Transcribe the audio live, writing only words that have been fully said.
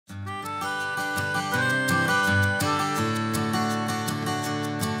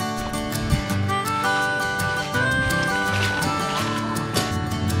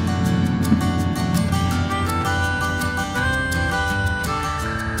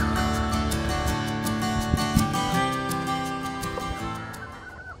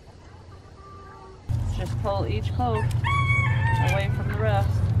each clove away from the rest.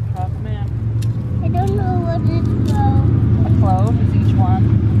 Drop them in. I don't know what is clove. A clove is each one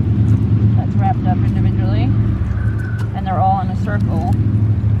that's wrapped up individually, and they're all in a circle,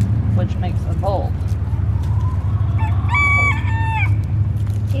 which makes a bulb.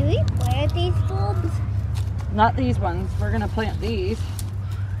 Do we plant these bulbs? Not these ones. We're going to plant these,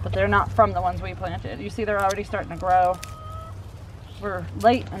 but they're not from the ones we planted. You see they're already starting to grow. We're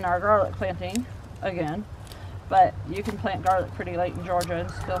late in our garlic planting again, but you can plant garlic pretty late in Georgia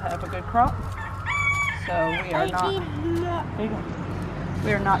and still have a good crop. So we are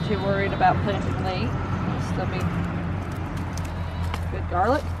not too worried about planting late. It'll still be good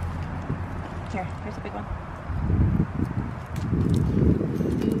garlic. Here's a big one.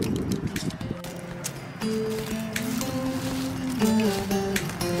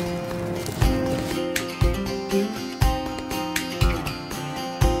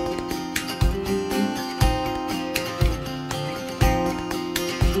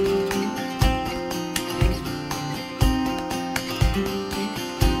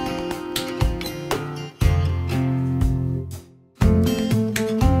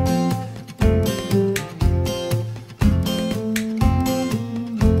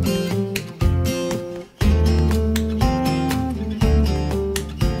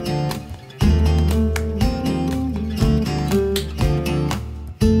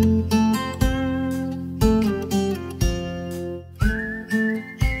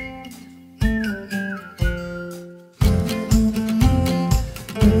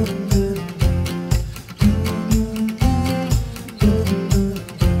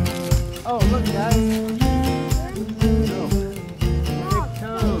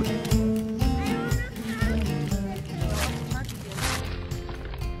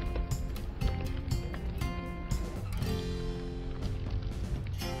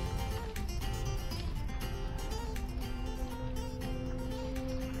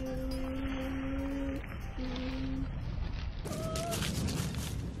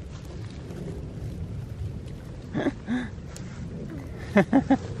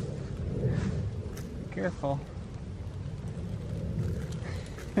 Careful.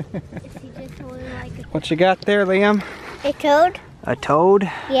 Like what you got there, Liam? a toad? A toad?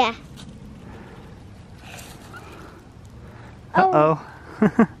 Yeah. Uh-oh.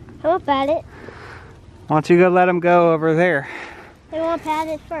 How about it? Why don't you go let him go over there? I want to pat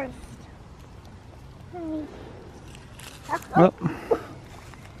it first. Oh.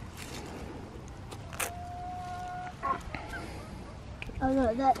 Oh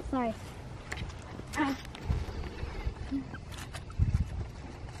no, sorry.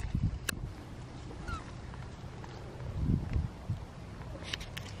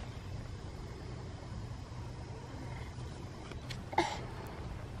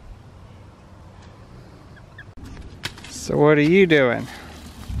 So what are you doing?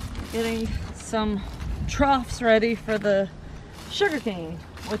 Getting some troughs ready for the sugarcane,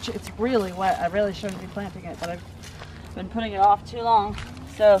 which it's really wet. I really shouldn't be planting it, but I've been putting it off too long.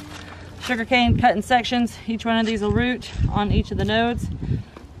 So sugarcane cut in sections. Each one of these will root on each of the nodes.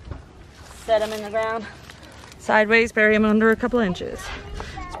 Set them in the ground sideways, bury them under a couple inches.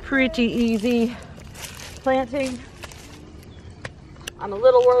 It's pretty easy planting. I'm a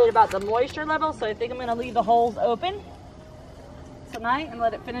little worried about the moisture level, so I think I'm going to leave the holes open tonight and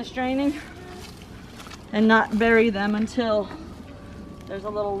let it finish draining and not bury them until there's a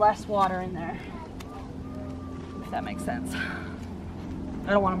little less water in there, if that makes sense.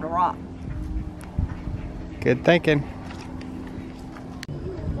 I don't want them to rot. Good thinking.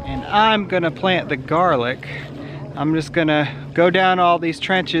 And I'm gonna plant the garlic. I'm just gonna go down all these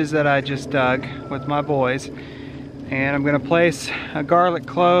trenches that I just dug with my boys, and I'm gonna place a garlic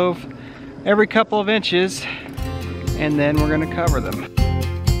clove every couple of inches, and then we're gonna cover them.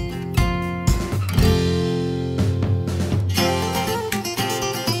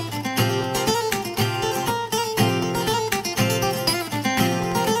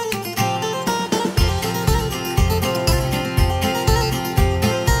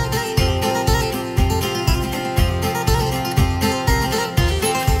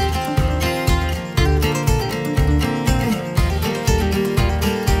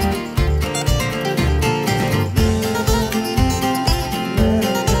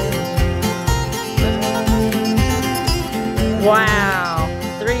 Wow,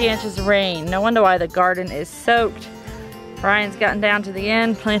 3 inches of rain. No wonder why the garden is soaked. Ryan's gotten down to the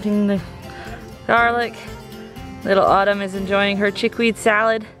end, planting the garlic. Little Autumn is enjoying her chickweed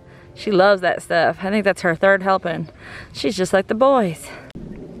salad. She loves that stuff. I think that's her 3rd helping. She's just like the boys.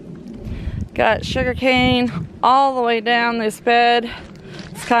 Got sugarcane all the way down this bed.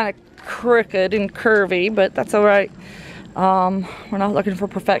 It's kind of crooked and curvy, but that's all right. We're not looking for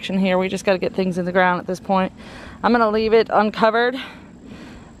perfection here. We just got to get things in the ground at this point. I'm gonna leave it uncovered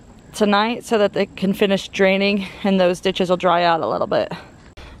tonight so that they can finish draining and those ditches will dry out a little bit.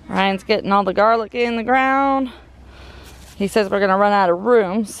 Ryan's getting all the garlic in the ground. He says we're gonna run out of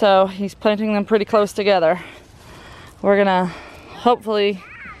room, so he's planting them pretty close together. We're gonna hopefully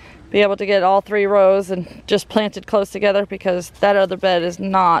be able to get all 3 rows and just planted close together, because that other bed is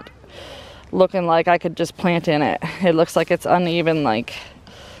not looking like I could just plant in it. It looks like it's uneven, like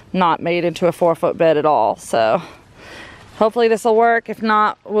not made into a 4-foot bed at all. So hopefully this will work. If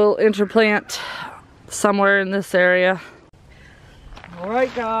not, we'll interplant somewhere in this area. All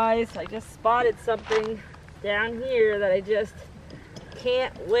right guys, I just spotted something down here that I just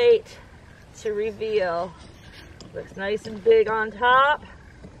can't wait to reveal. Looks nice and big on top.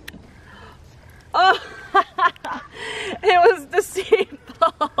 Oh, it was deceitful.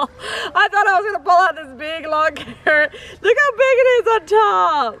 I thought I was gonna pull out this big long carrot. Look how big it is on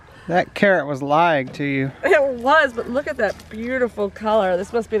top. That carrot was lying to you. It was, but look at that beautiful color.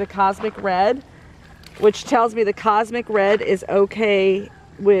 This must be the cosmic red, which tells me the cosmic red is okay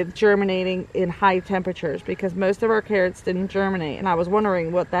with germinating in high temperatures, because most of our carrots didn't germinate, and I was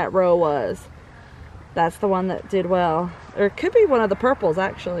wondering what that row was. That's the one that did well. Or it could be one of the purples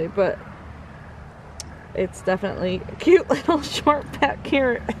actually, but it's definitely a cute little short fat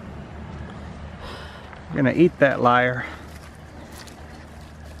carrot. I'm gonna eat that liar.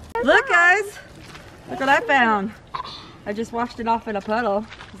 Look guys, look what I found. I just washed it off in a puddle.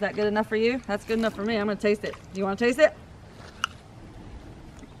 Is that good enough for you? That's good enough for me. I'm gonna taste it. Do you wanna taste it?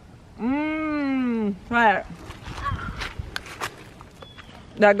 Mmm, try it.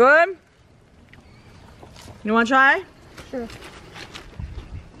 That good? You wanna try? Sure.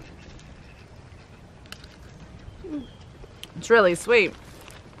 It's really sweet.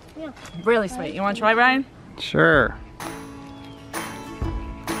 Yeah. Really sweet. You wanna try, Ryan? Sure.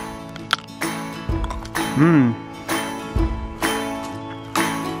 Mmm.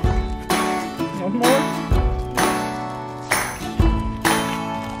 One more?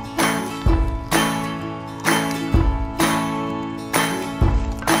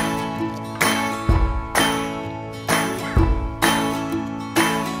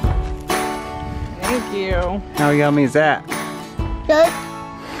 Thank you. How yummy is that?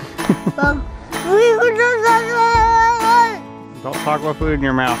 Don't talk about food in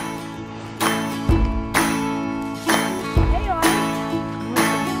your mouth.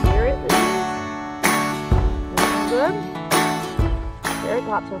 Carrot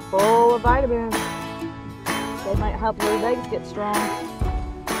tops are full of vitamins. They might help your legs get strong.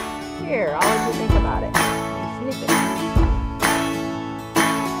 Here, I'll let you think about it. Sneak it.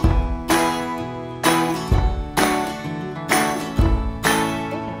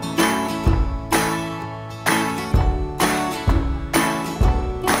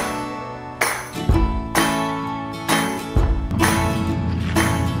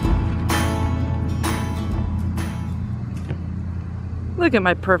 Look at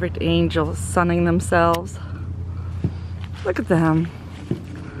my perfect angels sunning themselves. Look at them.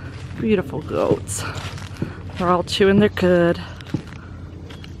 Beautiful goats. They're all chewing their cud.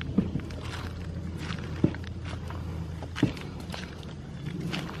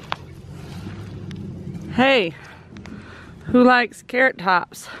 Hey, who likes carrot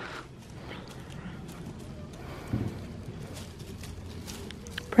tops?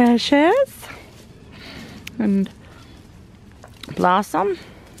 Precious and Blossom,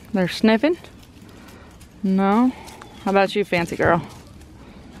 they're sniffing. No? How about you, fancy girl?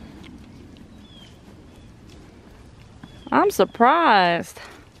 I'm surprised.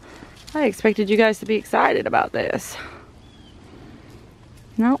 I expected you guys to be excited about this.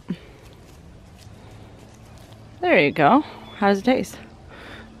 Nope. There you go. How does it taste?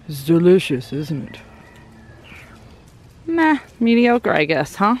 It's delicious, isn't it? Meh, mediocre, I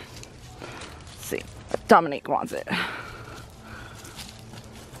guess, huh? Let's see. Dominique wants it.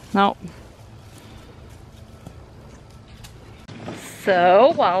 Nope.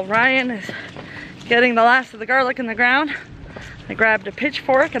 So while Ryan is getting the last of the garlic in the ground, I grabbed a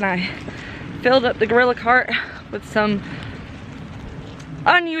pitchfork and I filled up the gorilla cart with some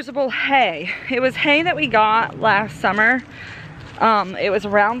unusable hay. It was hay that we got last summer. It was a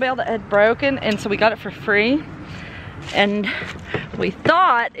round bale that had broken, and so we got it for free. And we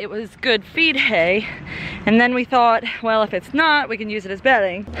thought it was good feed hay, and then we thought, well, if it's not, we can use it as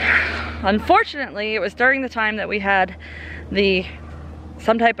bedding. Unfortunately, it was during the time that we had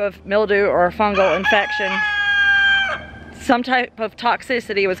some type of mildew or fungal infection. Some type of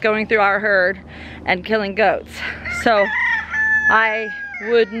toxicity was going through our herd and killing goats. So I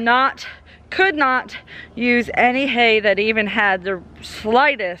could not use any hay that even had the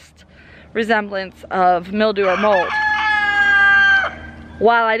slightest resemblance of mildew or mold.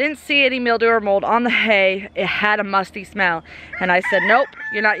 While I didn't see any mildew or mold on the hay, it had a musty smell. And I said, nope,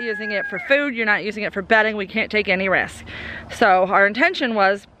 you're not using it for food, you're not using it for bedding, we can't take any risk. So our intention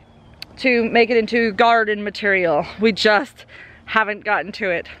was to make it into garden material. We just haven't gotten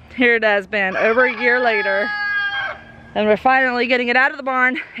to it. Here it has been over a year later, and we're finally getting it out of the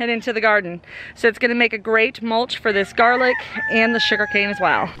barn and into the garden. So it's gonna make a great mulch for this garlic and the sugarcane as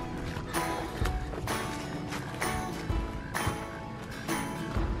well.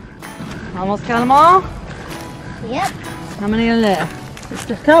 Almost count them all? Yep. How many are left?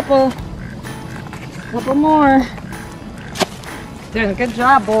 Just a couple. Couple more. Doing a good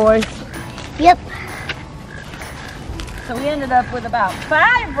job, boys. Yep. So we ended up with about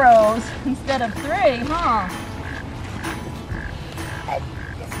 5 rows instead of 3, huh?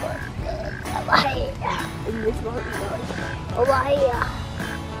 This one's good. Over here. And this one's good. Over here.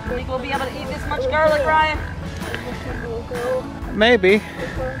 Think we'll be able to eat this much garlic, Ryan? Maybe.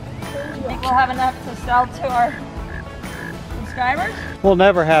 Think we'll have enough to sell to our subscribers? We'll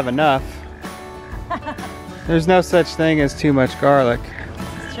never have enough. There's no such thing as too much garlic.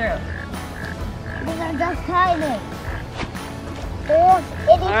 It's true. These are just tiny.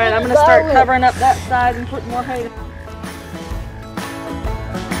 Alright, I'm going to start covering up that side and putting more hay down.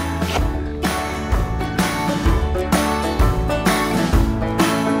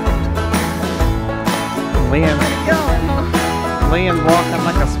 Liam's walking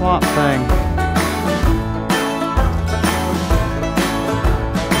like a swamp thing.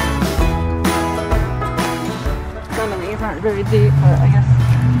 Some of these aren't very deep, but I guess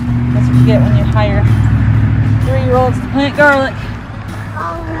that's what you get when you hire 3-year-olds to plant garlic.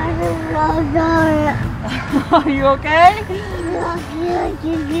 Are you okay?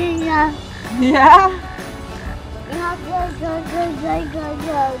 Yeah?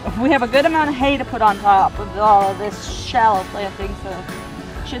 We have a good amount of hay to put on top of all of this shallow planting, so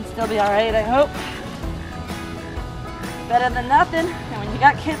it should still be alright, I hope. Better than nothing, and when you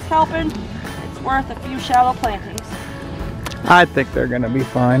got kids helping, it's worth a few shallow plantings. I think they're gonna be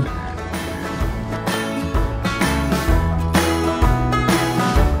fine.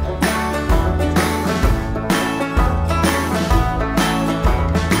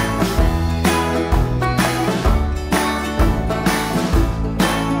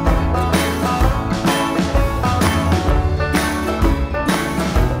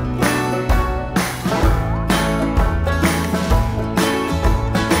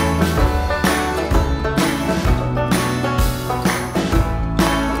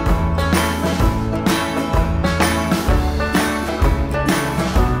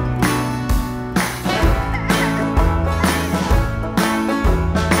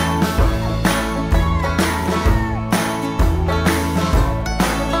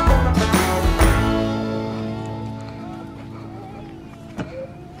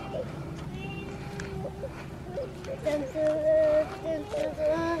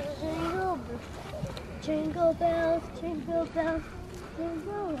 Jingle bells, jingle bells,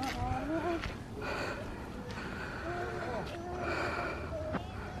 jingle all right.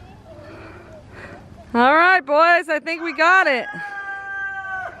 All right, boys, I think we got it.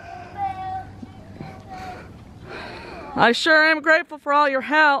 I sure am grateful for all your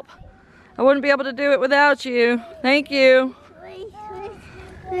help. I wouldn't be able to do it without you. Thank you.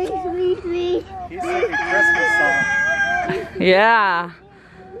 Sweet, sweet, sweet. He's singing Christmas song. Yeah.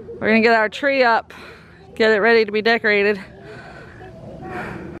 We're gonna get our tree up, get it ready to be decorated.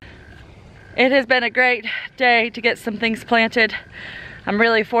 It has been a great day to get some things planted. I'm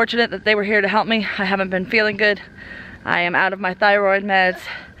really fortunate that they were here to help me. I haven't been feeling good. I am out of my thyroid meds.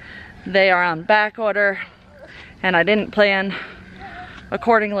 They are on back order, and I didn't plan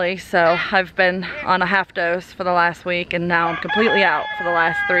accordingly, so I've been on a half dose for the last week, and now I'm completely out for the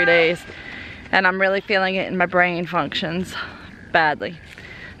last 3 days, and I'm really feeling it in my brain functions badly.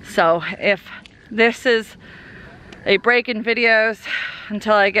 So if this is a break in videos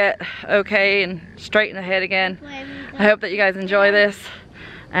until I get okay and straighten ahead again, I hope that you guys enjoy this,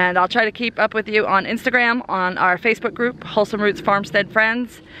 and I'll try to keep up with you on Instagram, on our Facebook group, Wholesome Roots Farmstead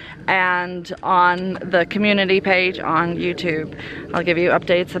Friends, and on the community page on YouTube. I'll give you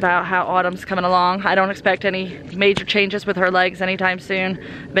updates about how Autumn's coming along. I don't expect any major changes with her legs anytime soon.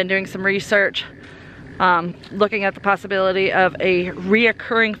 I've been doing some research, looking at the possibility of a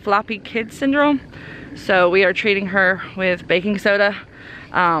reoccurring floppy kid syndrome. So we are treating her with baking soda.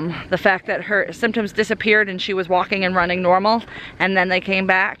 The fact that her symptoms disappeared and she was walking and running normal, and then they came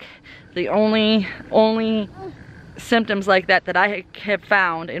back. The only symptoms like that that I have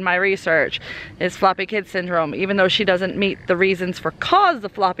found in my research is floppy kid syndrome, even though she doesn't meet the reasons for cause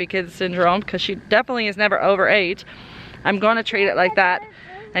of floppy kid syndrome, because she definitely is never over 8. I'm going to treat it like that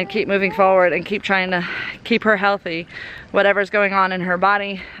and keep moving forward and keep trying to keep her healthy, whatever's going on in her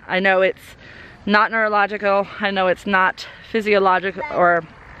body. I know it's not neurological, I know it's not physiological, or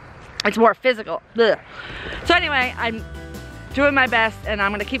it's more physical. Ugh. So anyway, I'm doing my best, and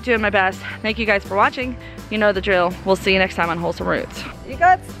I'm gonna keep doing my best. Thank you guys for watching. You know the drill. We'll see you next time on Wholesome Roots. You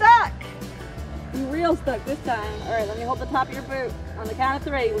got stuck. You real stuck this time. All right, let me hold the top of your boot. On the count of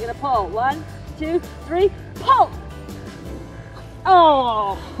 3, we're gonna pull. 1, 2, 3, pull.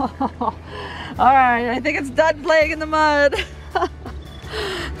 Oh. All right, I think it's done playing in the mud.